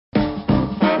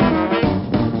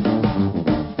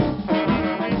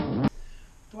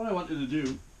wanted to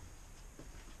do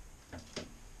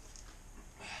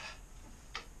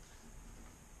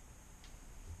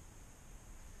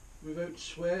without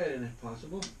swearing if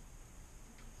possible.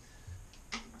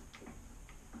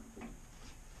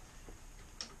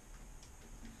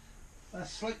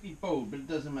 That's slightly bold, but it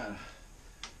doesn't matter.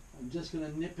 I'm just going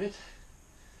to nip it,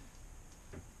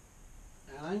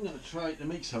 and I'm going to try to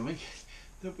make something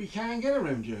that we can't get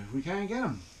around here. We can't get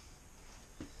them.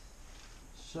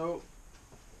 So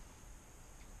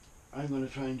I'm going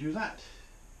to try and do that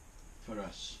for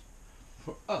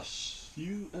us,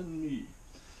 you and me.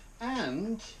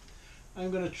 And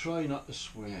I'm going to try not to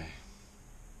swear,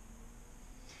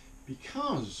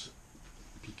 because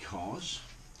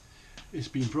it's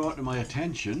been brought to my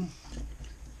attention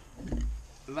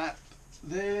that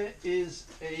there is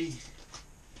a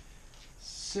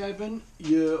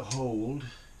 7-year-old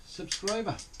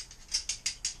subscriber.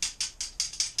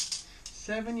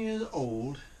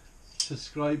 7-year-old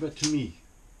subscriber to me.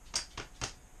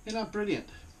 Isn't that brilliant?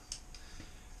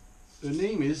 Her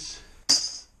name is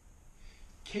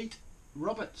Kate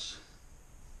Roberts,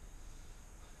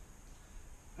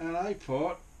 and I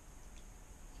thought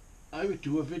I would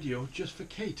do a video just for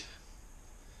Kate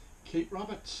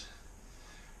Roberts,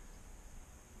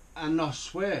 and not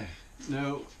swear.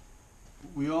 Now,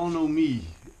 we all know me,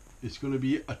 it's going to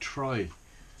be a try.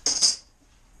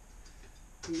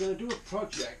 We're going to do a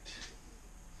project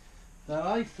that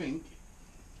I think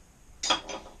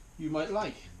you might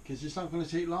like, because it's not going to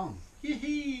take long.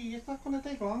 Hee, it's not going to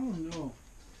take long, no.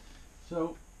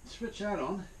 So, switch that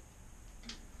on.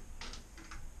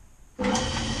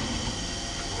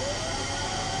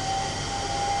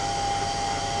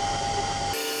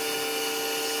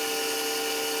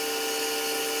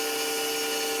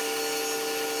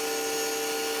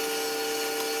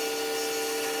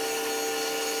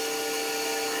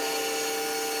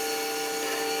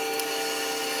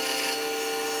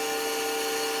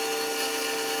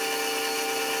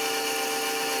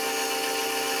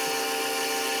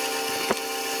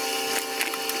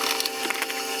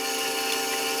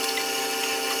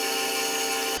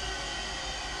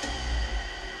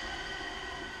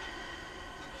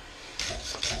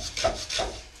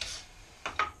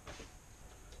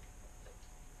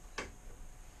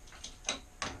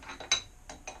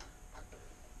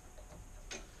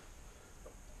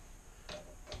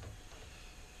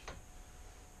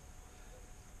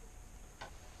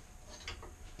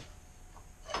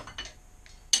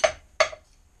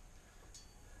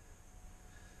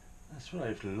 That's what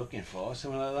I've been looking for,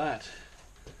 something like that.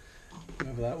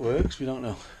 Whether that works, we don't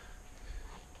know.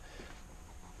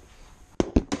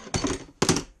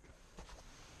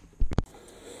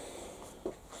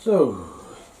 So,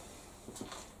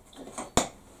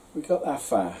 we got that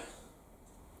far.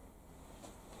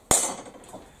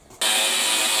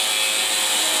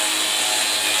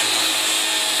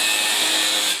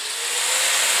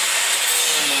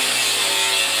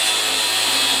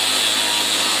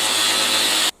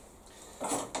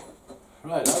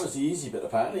 Right, that was the easy bit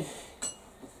apparently.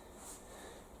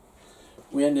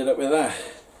 We ended up with that.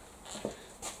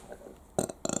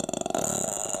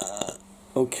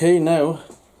 Okay, now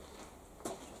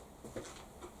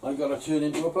I've got to turn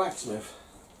into a blacksmith.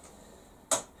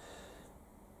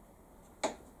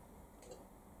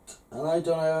 And I don't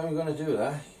know how I'm going to do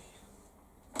that,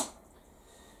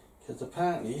 because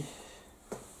apparently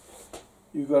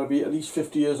you've got to be at least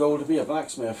 50 years old to be a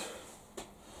blacksmith.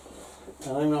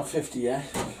 And I'm not 50 yet.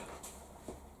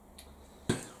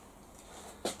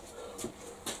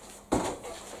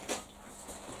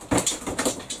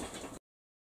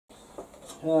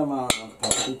 Come on,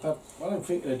 Poppy. What I'm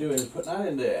thinking of doing is putting that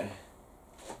in there.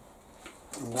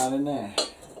 And that in there.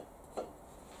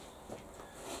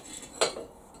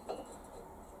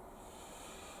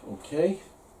 Okay.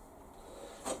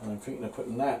 And I'm thinking of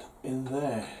putting that in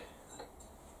there.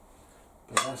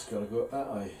 But that's got to go up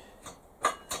that way.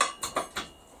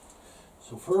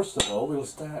 So first of all, we'll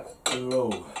start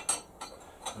low.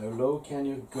 How low can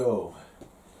you go?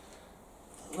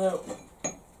 Now,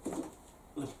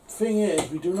 the thing is,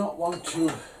 we do not want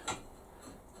to...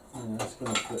 that's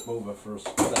going to flip over for a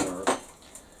splinter.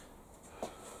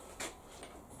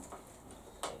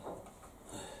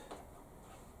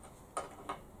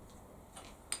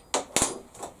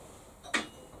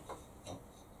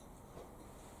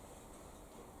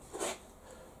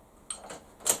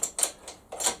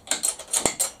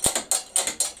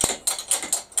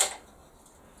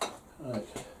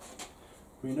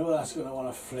 We know that's going to want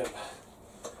to flip,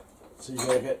 so you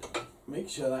got to make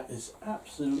sure that is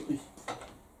absolutely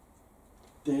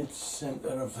dead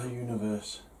center of the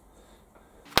universe.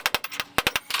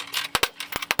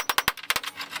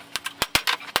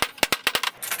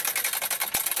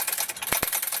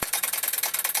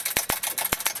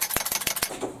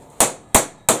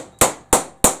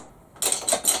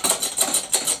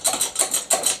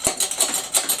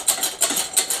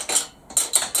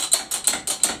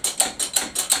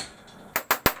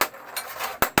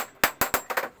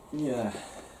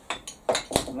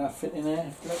 fit in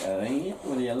there. Look at that,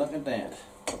 will you look at that?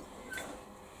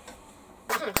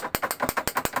 I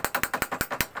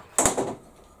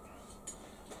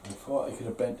thought I could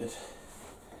have bent it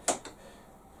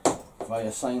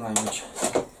via sign language.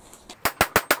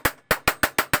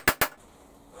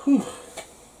 Whew.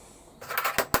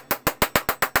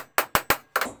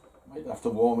 Might have to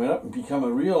warm it up and become a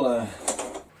real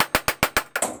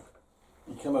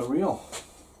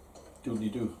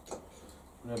doodly-doo,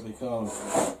 whatever they call them,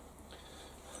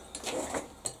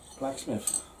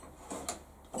 blacksmith.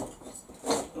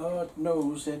 Lord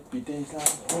knows it be days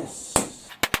like this.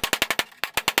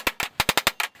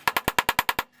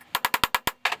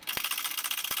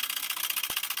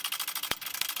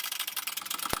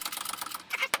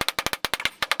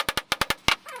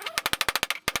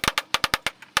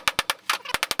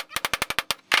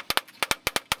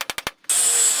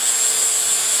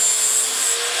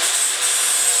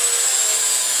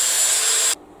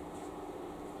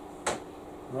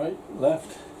 Right,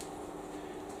 left.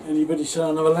 Anybody saw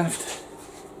another left?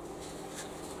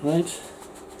 Right.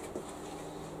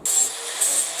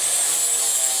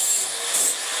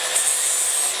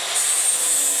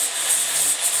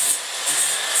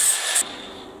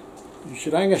 You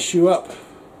should hang a shoe up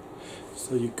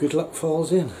so your good luck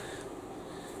falls in.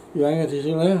 You hang it as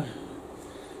you know.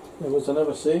 There was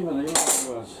another seam and I don't know what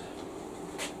it was.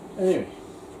 Anyway,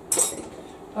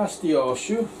 that's the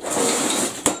horseshoe.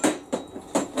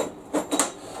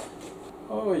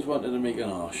 Always wanted to make an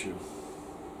horseshoe.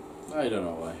 I don't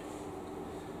know why.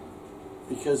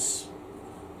 Because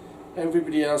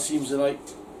everybody else seems to like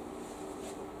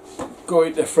go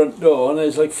out the front door and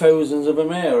there's like thousands of them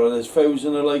there, or there's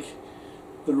thousands of like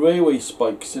the railway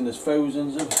spikes and there's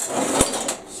thousands of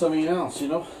something else, you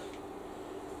know.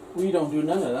 We don't do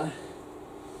none of that.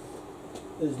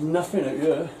 There's nothing out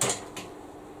here.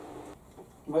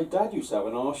 My dad used to have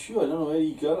an horseshoe. I don't know where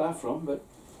he got that from, but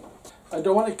I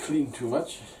don't want it clean too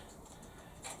much.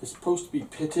 It's supposed to be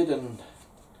pitted and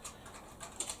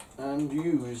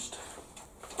used.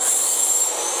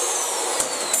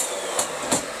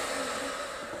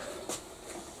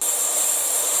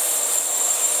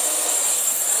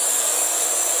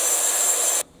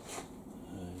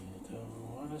 I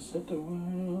don't want to set the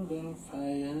world on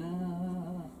fire.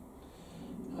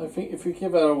 I think if we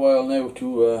give it a while now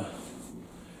to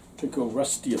go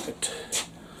rusty a bit,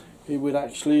 it would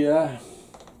actually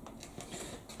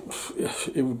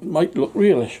might look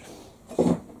realish.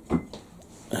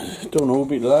 Don't know, it'll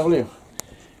be lovely.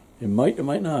 It might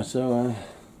not. So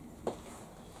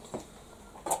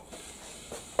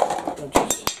I'm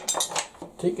just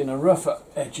taking the rougher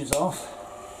edges off.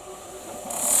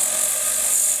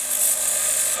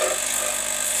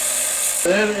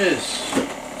 There it is.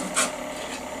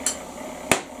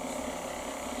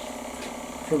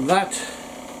 From that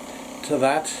to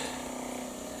that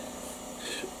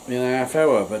in a half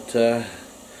hour, but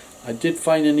I did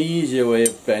find an easier way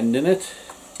of bending it,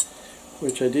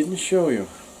 which I didn't show you.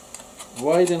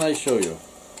 Why didn't I show you?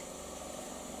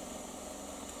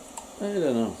 I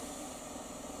don't know.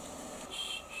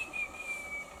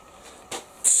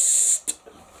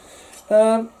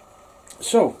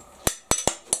 So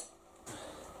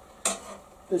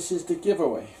this is the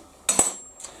giveaway.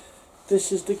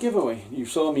 This is the giveaway. You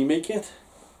saw me make it.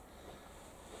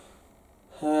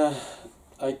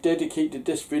 I dedicated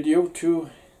this video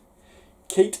to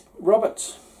Kate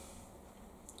Roberts,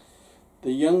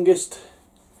 the youngest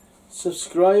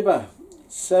subscriber,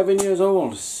 7 years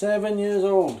old. 7 years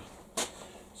old.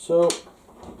 So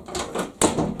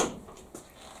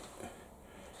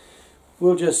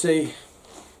we'll just say,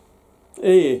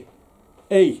 hey,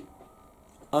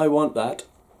 I want that.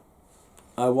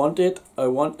 I want it. I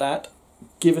want that.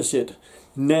 Give us it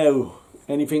now.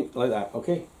 Anything like that,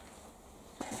 okay?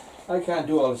 I can't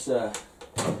do all this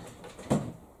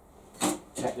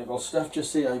technical stuff.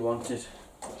 Just say I want it.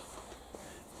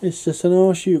 It's just an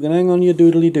horseshoe you can hang on your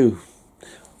doodly-doo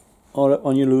or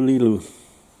on your looly-loo.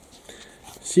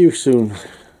 See you soon.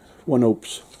 One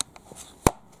hopes.